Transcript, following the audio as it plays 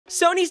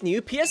Sony's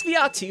new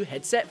PSVR2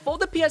 headset for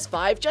the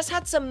PS5 just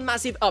had some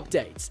massive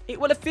updates. It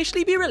will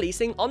officially be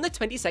releasing on the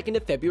 22nd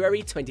of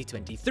February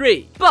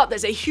 2023. But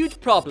there's a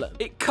huge problem.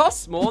 It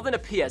costs more than a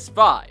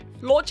PS5,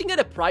 launching at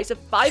a price of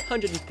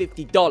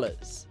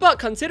 $550. But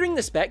considering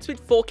the specs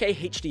with 4K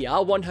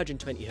HDR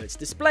 120Hz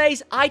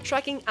displays, eye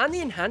tracking, and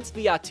the enhanced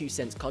VR2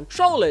 Sense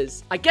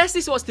controllers, I guess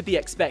this was to be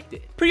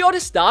expected.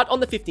 Pre-orders start on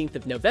the 15th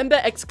of November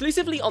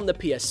exclusively on the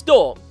PS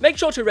Store. Make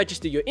sure to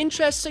register your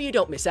interest so you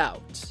don't miss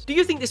out. Do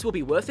you think this will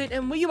be worth it,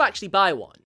 and will you actually buy one?